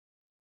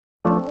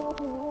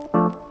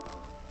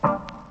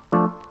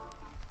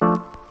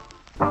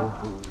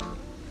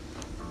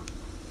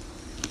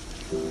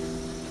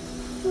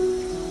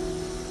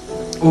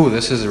Ooh,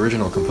 this is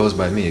original, composed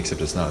by me,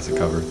 except it's not. It's a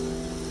cover.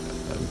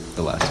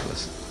 The Last of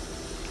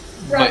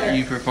Us. Brother, But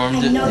you performed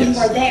I it? know Yes.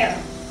 you were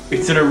there.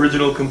 It's an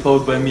original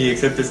composed by me,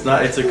 except it's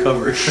not. It's a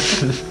cover.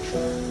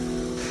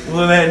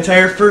 Well, that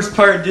entire first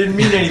part didn't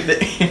mean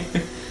anything.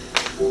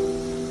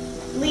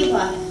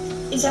 Leela,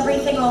 is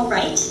everything all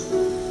right?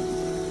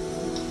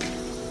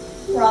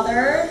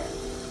 Brother?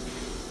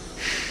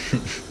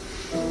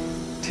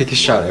 Take a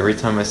shot every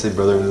time I say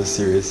brother in this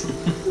series.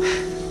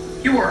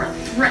 You are a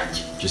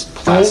threat. Just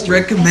Don't plastered.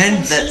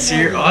 recommend that to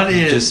your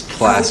audience. Just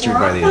plastered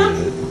by the end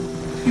of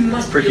it. You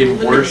must be Freaking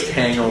worst eliminated.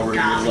 hangover in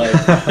your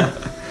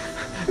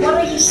life. What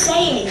are you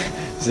saying?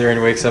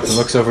 Zaren wakes up and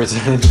looks over at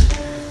Zaren.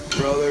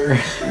 Brother.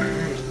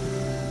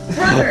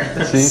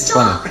 Brother, See, it's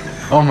stop! funny.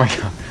 Oh my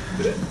god.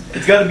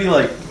 It's gotta be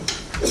like,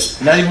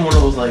 not even one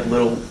of those like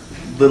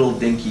little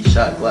dinky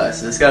shot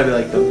glasses. It's gotta be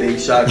like the big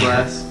shot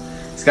glass.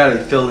 It's gotta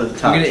be filled to the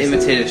top. I'm gonna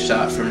imitate a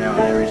shot from now on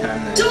every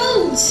time they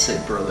Don't!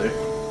 say brother.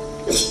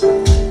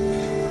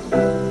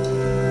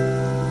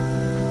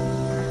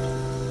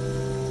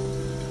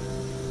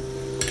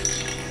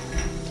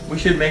 We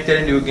should make that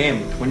into a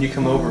game. When you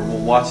come over, we'll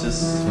watch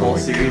this whole my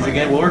series God.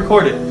 again. We'll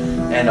record it,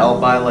 and I'll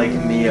buy like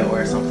Mio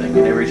or something.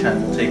 And every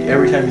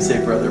time you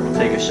say brother, we'll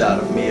take a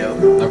shot of Mio.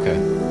 Okay.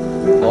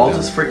 We'll all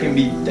just freaking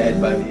be dead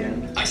by the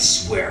end. I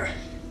swear,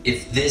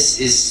 if this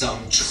is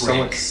some So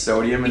much trick.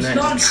 sodium in It's that.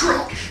 not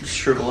true. Just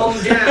shrivel Calm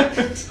up.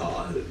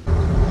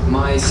 down.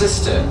 My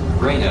sister,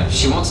 Raina,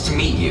 she wants to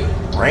meet you.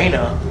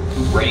 Raina.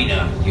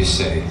 Raina, you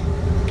say.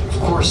 Of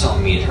course I'll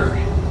meet her.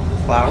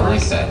 Flowers. I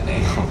like that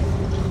name.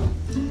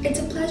 It's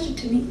a pleasure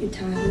to meet you,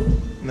 Tahu.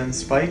 And then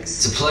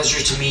spikes. It's a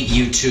pleasure to meet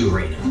you too,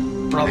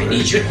 Raina. Brother. I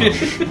need your help.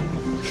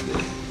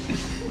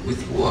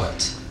 With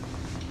what?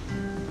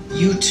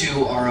 You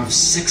two are of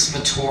 6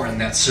 Matoran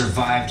that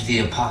survived the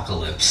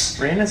apocalypse.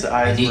 Raina's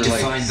eyes I need were to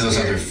like find those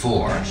scary other in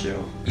 4. that show. You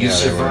Yeah, they were.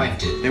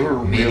 survived it. They were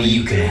Maybe really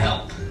you can big.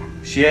 help.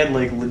 She had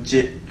like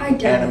legit I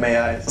did. anime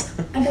eyes.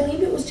 I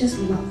believe it was just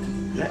luck.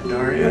 Is that What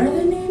are Daria?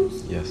 their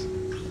names? Yes.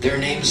 Their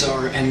names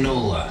are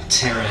Enola,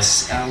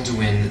 Terrace,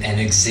 Alduin,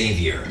 and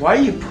Xavier. Why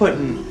are you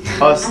putting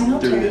us I know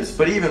through Terrace. this?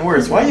 But even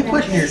worse, why are you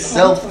putting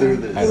yourself through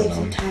Who this? I don't lives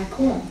in know.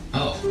 Taikor.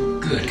 Oh,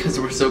 good. Because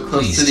we're so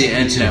close Please to the take me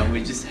end too. now,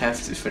 we just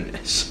have to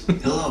finish.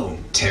 Hello,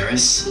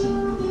 Terrace.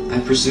 I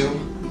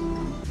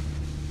presume?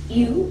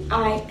 You,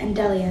 I, and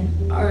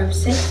Delian are of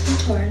 6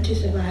 Matoran to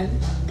survive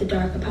the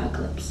Dark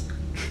Apocalypse.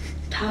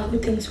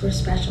 Tahu thinks we're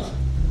special.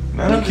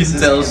 None You of this can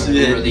is tell she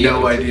Who are had the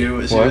no other idea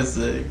what she What? was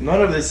saying. None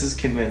of this is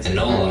convincing.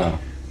 Enola,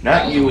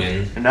 Not you,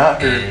 Alduin,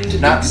 not her,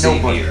 and not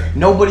Xavier. nobody.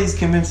 Nobody's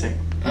convincing.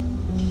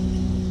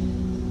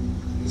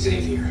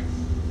 Xavier.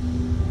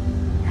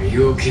 Are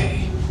you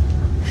okay?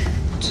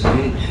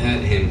 Don't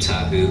hurt him,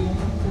 Tabu.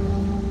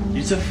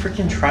 Use a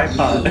freaking You,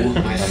 tripod.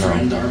 my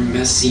friend, are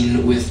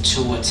messing with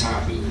Toa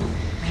Tabu,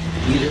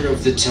 leader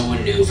of the Toa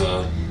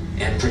Nuva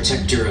and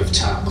protector of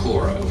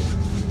Takoro.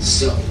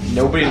 So,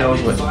 Nobody knows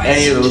I what advise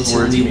any of you those to tell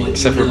words me mean. what you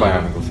Except for know.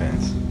 Bionicle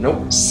fans.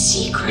 Nope.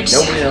 Secret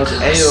Nobody knows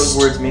what any of those outcast.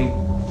 words mean.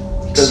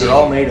 Because they're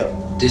all made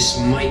up. This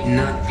might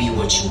not be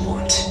what you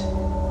want.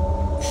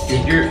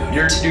 Think about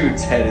Your it.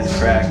 dude's head is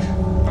cracked.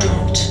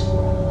 Don't.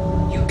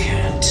 You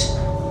can't.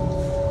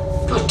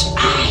 But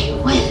I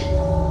will.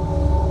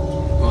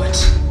 What?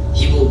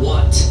 He will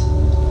what?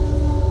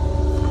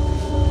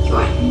 You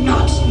are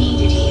not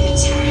needed here,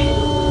 Tahu.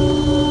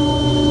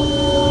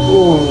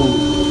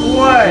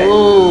 Why?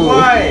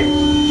 Why?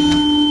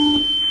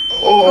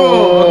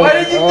 Oh, why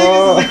did you think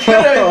this is a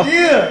good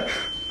idea?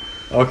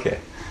 Okay.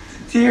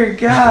 Dear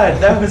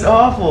God, that was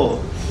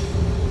awful.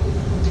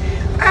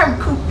 I'm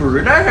Cooper,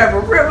 and I have a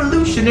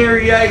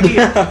revolutionary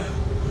idea.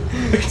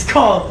 It's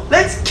called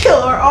 "Let's Kill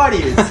Our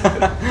Audience."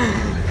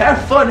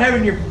 Have fun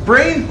having your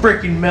brain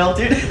freaking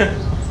melted.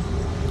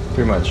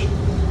 Pretty much.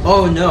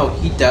 Oh no,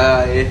 he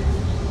died.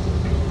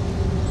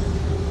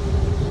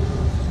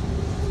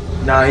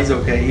 Nah, he's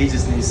okay. He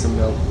just needs some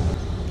milk.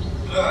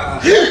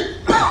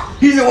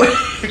 He's awake.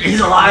 He's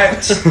alive.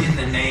 In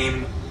the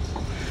name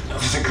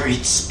of the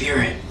Great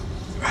Spirit.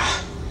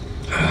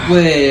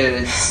 Wait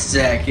a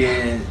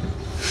second.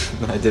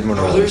 I did one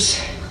of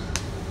Brothers?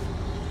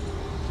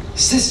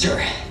 Sister?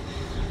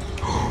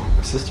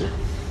 My sister.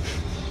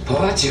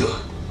 Poatu?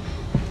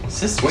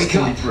 Sisters Wake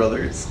can up. be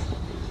brothers.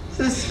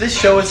 This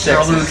show is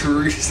Mother sexist.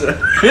 Teresa.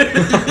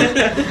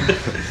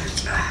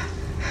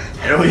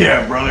 Hell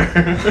yeah, brother.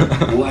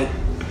 What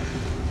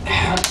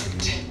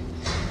happened?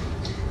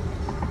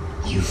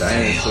 You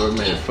Dinosaur failed.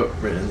 made a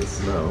footprint in the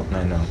snow.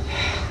 I know.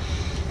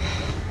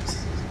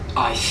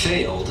 I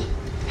failed?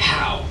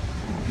 How?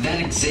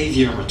 That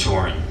Xavier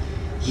Matoran.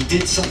 He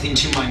did something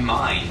to my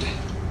mind.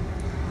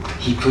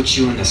 He put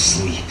you into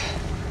sleep.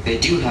 They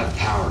do have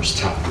powers,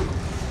 Tabu.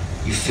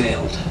 You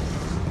failed.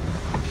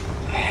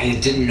 I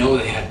didn't know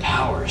they had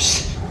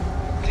powers.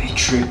 They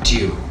tricked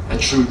you. A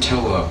true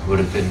Toa would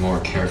have been more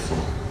careful.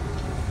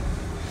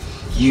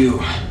 You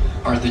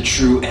are the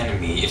true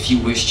enemy if you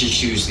wish to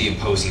choose the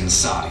opposing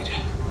side.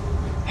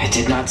 I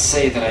did not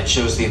say that I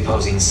chose the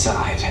opposing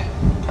side.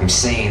 I'm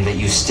saying that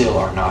you still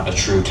are not a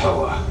true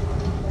Toa.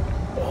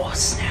 Oh,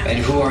 snap. And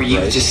who are you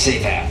to say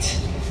that?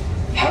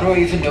 How do I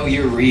even know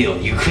you're real?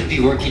 You could be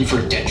working for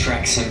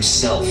Detrax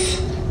himself.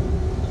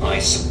 I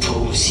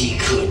suppose he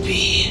could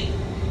be.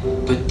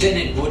 But then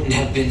it wouldn't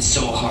have been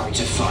so hard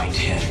to find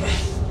him.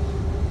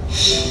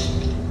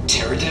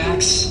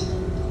 Pterodax?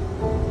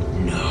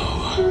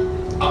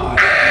 No. I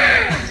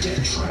am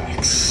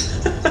Detrax.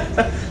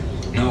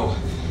 No.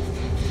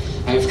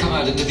 I've come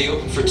out into the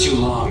open for too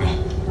long.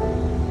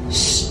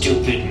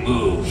 Stupid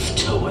move,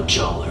 Toa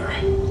Jaller.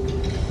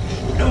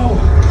 No.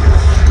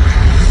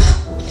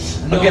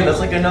 Again, that's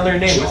like another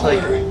name. It's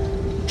like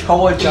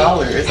Toa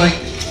Jaller. It's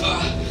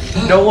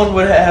like no one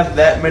would have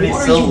that many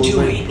What are you syllables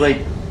doing? like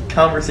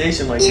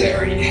conversation like that.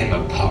 Tearing him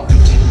apart.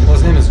 Well,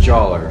 his name is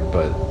Jaller,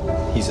 but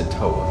he's a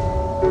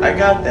Toa. I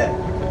got that.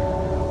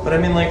 But I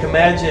mean, like,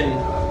 imagine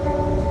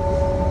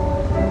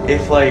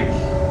if, like,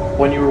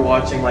 when you were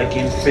watching, like,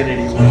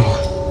 Infinity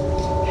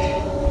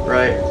War,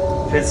 right?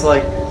 If it's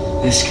like,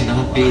 This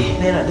cannot be.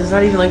 man, there's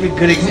not even, like, a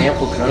good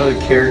example because none of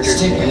the characters'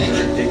 Stay names back.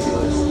 are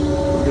ridiculous.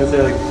 Because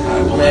they're like,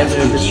 I will have imagine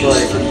if good it's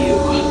news for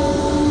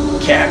like,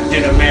 you.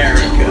 Captain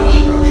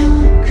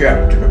America.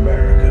 Captain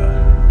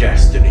America.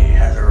 Destiny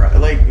has arrived.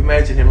 Like,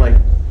 imagine him, like,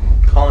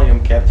 calling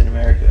him Captain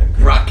America.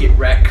 Rocket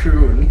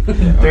Raccoon.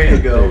 There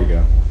you go. There you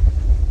go.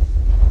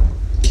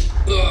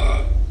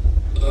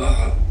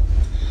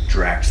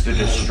 Drax the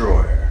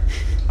Destroyer.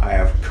 I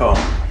have come.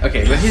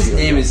 Okay, but his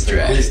name is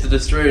Drax. The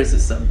Destroyer is the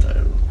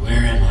subtitle. Where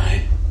am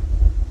I?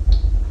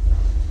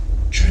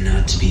 Try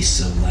not to be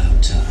so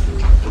loud,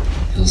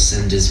 Tahu. He'll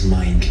send his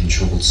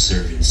mind-controlled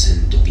servants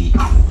in to beat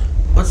you.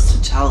 What's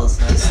T'Challa's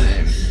last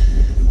name?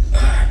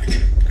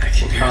 I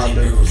can barely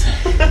Wakanda. move.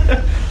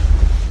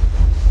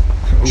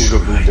 Ooga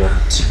booga.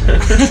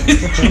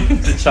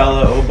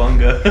 T'Challa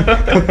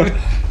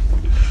Obunga.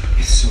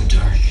 It's so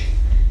dark.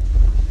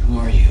 Who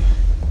are you?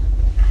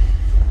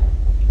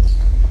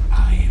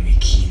 I am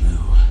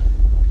Ikimu.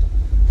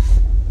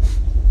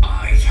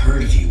 I've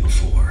heard of you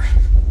before.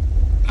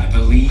 I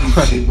believe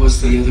it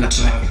was the other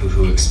Tahu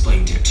who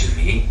explained it to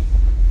me.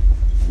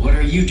 What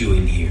are you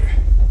doing here?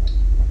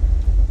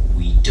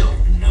 We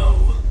don't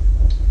know.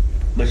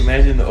 Like,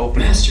 imagine the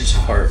opening Master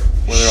Tahu. part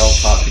where they're all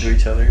talking to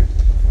each other.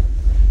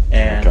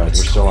 And God, we're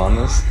still on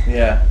this?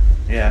 yeah,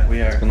 we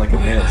are. It's been like a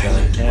minute,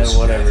 Johnny. Yeah,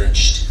 whatever.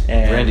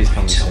 And Randy's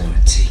coming soon.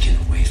 Taken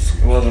away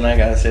from well, then I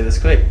gotta say this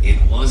quick. It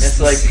was It's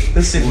the like, same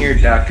listen here, for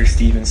me. Dr.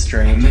 Stephen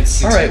Strange.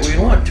 Alright, we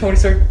want Tony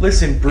Stark.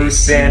 Listen,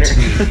 Bruce Banner.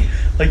 seemed to be-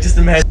 Like, just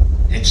imagine.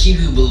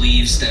 Akimu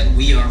believes that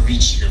we are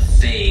reaching a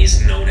phase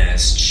known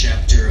as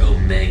Chapter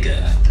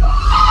Omega. A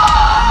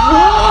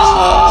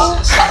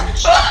process in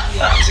which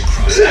timelines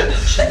across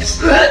dimensions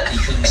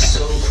become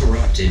so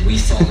corrupted we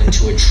fall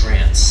into a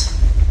trance.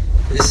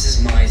 This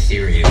is my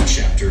theory of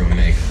Chapter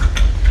Omega.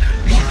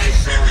 My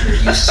father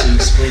used to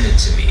explain it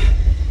to me.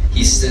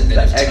 He said that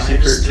That if actually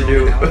time is hurt to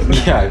thrown do. out of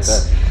Yeah, I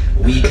balance,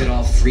 bet. we could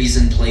all freeze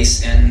in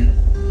place and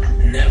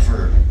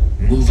never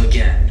move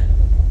again.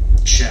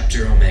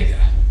 Chapter Omega.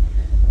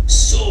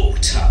 So,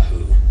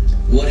 Tahu,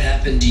 what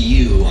happened to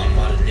you on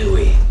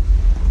Watanui?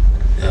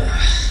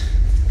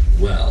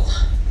 Well,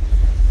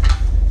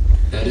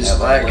 that is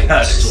Have I quite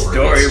got a the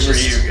story It's for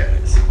just- you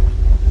guys?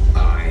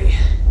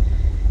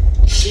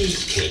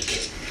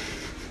 Cheesecake.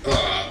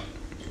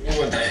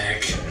 What the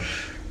heck?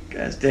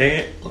 Guys, dang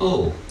it.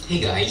 Oh, hey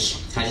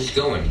guys, how's it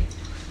going?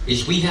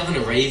 Is we having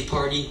a rave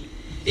party?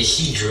 Is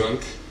he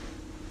drunk?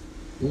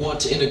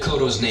 What in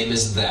Akoto's name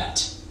is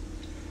that?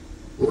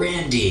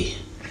 Randy.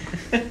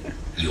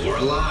 You're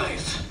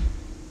alive.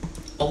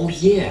 Oh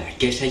yeah,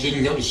 guess I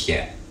didn't notice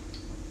that.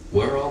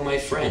 Where are all my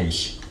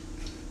friends?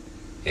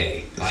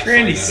 Hey, I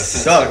Randy find that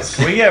sucks. offensive.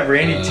 Can we have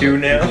Randy too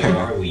now? Where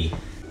are we?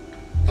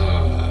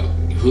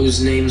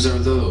 Whose names are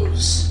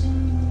those?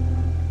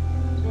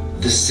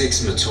 The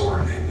 6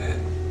 Matoran I met.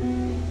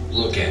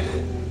 Look at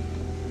it.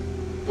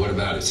 What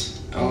about it?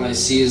 All I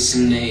see is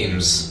some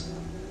names.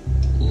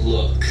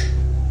 Look.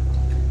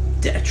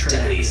 Detrax.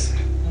 Delian,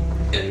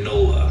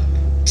 Enola,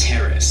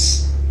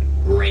 Terrace,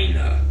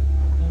 Reyna,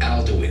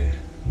 Alduin,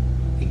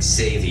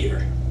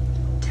 Xavier.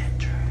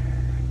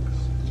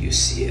 You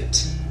see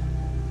it.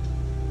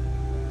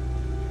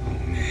 Oh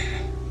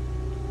man,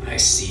 I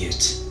see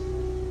it.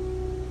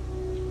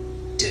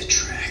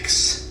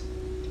 Detrax.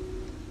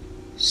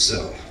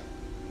 So,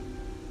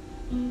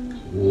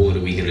 what are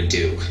we gonna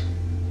do?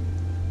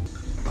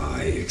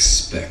 I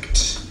expect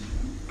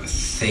a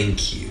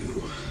thank you.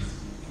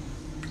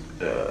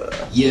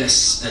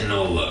 Yes,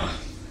 Enola.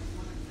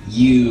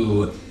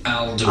 You, I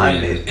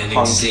Alduin, made and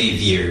punk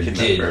Xavier music in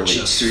the did early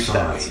just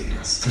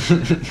 2000s.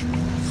 fine.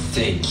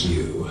 Thank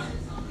you.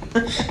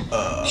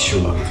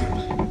 Sure.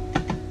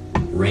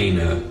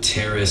 Reyna,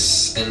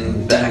 Terrace,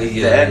 and Back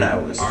Delian then I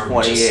was are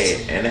 28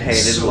 just and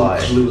hated so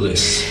life.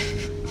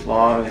 clueless.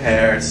 Long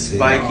hair,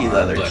 spiky are,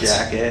 leather but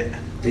jacket,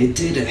 They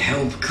did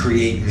help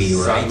create me,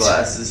 right?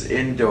 sunglasses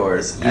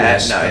indoors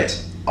Yes, at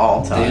night,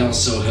 all They time.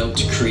 also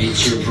helped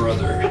create your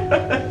brother.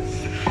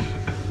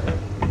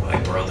 My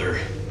brother.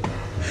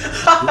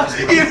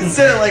 You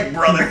said it like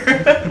brother.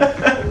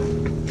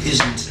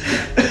 Isn't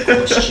that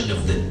the question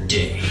of the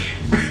day?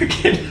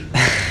 Freaking.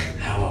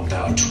 How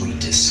about we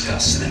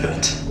discuss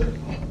that?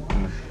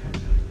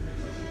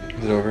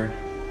 Is it over?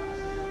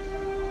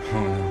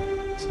 Oh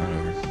no, it's not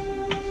over.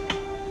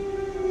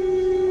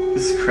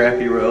 This is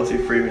crappy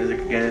royalty-free music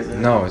again, isn't it?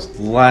 No, it's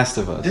Last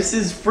of Us. This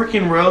is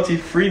freaking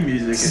royalty-free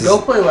music.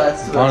 Go play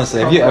Last of Us.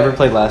 Honestly, have you ever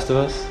played Last of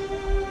Us?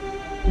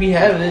 We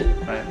have it.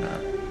 I have not.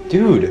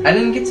 Dude! I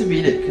didn't get to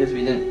beat it because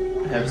we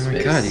didn't have Oh space.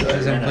 my god, you so guys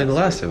I haven't ran played The out.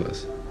 Last of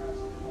Us.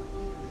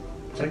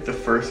 It's like the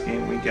first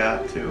game we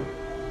got to.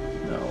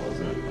 No, it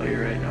wasn't. Oh,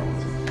 you're right. No, it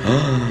wasn't.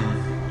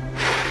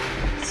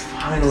 It's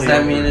finally Does that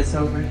over. mean it's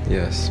over?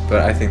 Yes, but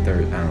I think I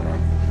don't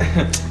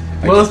know.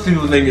 Most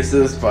people think it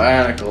says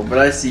Bionicle, but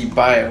I see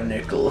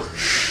BIONICLE.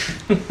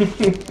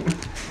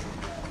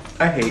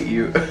 I hate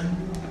you.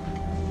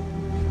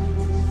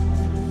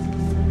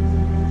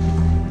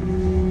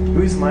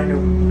 Who's mind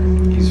over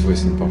mine? He's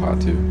voicing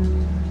Pohatu,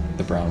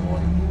 the brown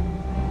one.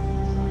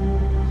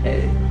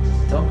 Hey,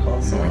 don't call Oh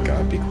my someone.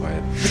 god, be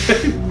quiet.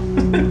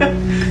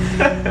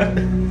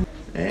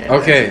 And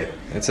Okay,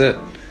 that's it.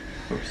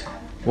 Oops.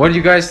 What do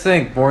you guys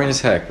think? Boring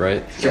as heck,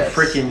 right? You're Yes.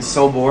 freaking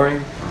so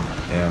boring.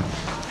 Yeah.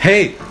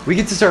 Hey, we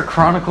get to start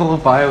Chronicle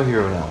of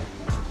Biohero now.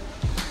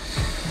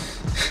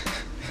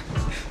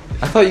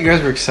 I thought you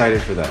guys were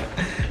excited for that.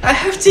 I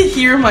have to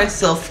hear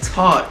myself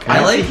talk.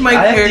 I like my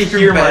I character have to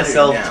hear better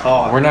myself now.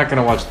 talk. We're not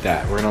gonna watch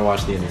that. We're gonna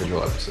watch the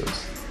individual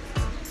episodes.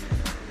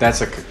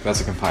 That's a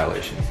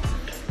compilation.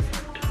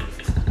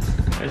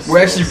 We're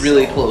actually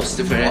really close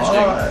to finishing.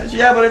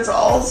 Yeah, but it's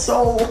all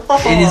so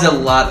long. It is a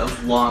lot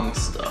of long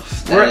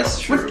stuff. That is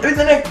true.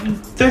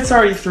 That's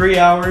already 3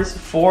 hours,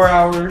 4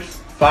 hours,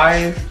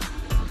 5,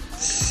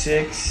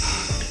 6,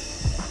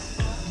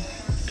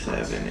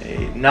 7,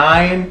 8,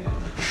 9.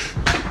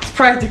 It's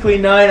practically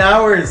 9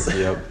 hours.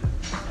 Yep.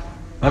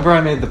 Remember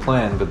I made the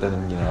plan, but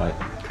then, you know, I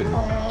couldn't do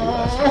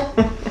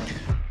that.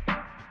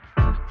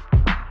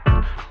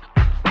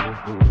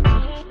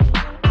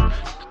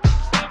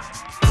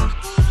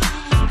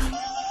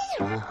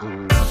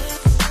 Oh.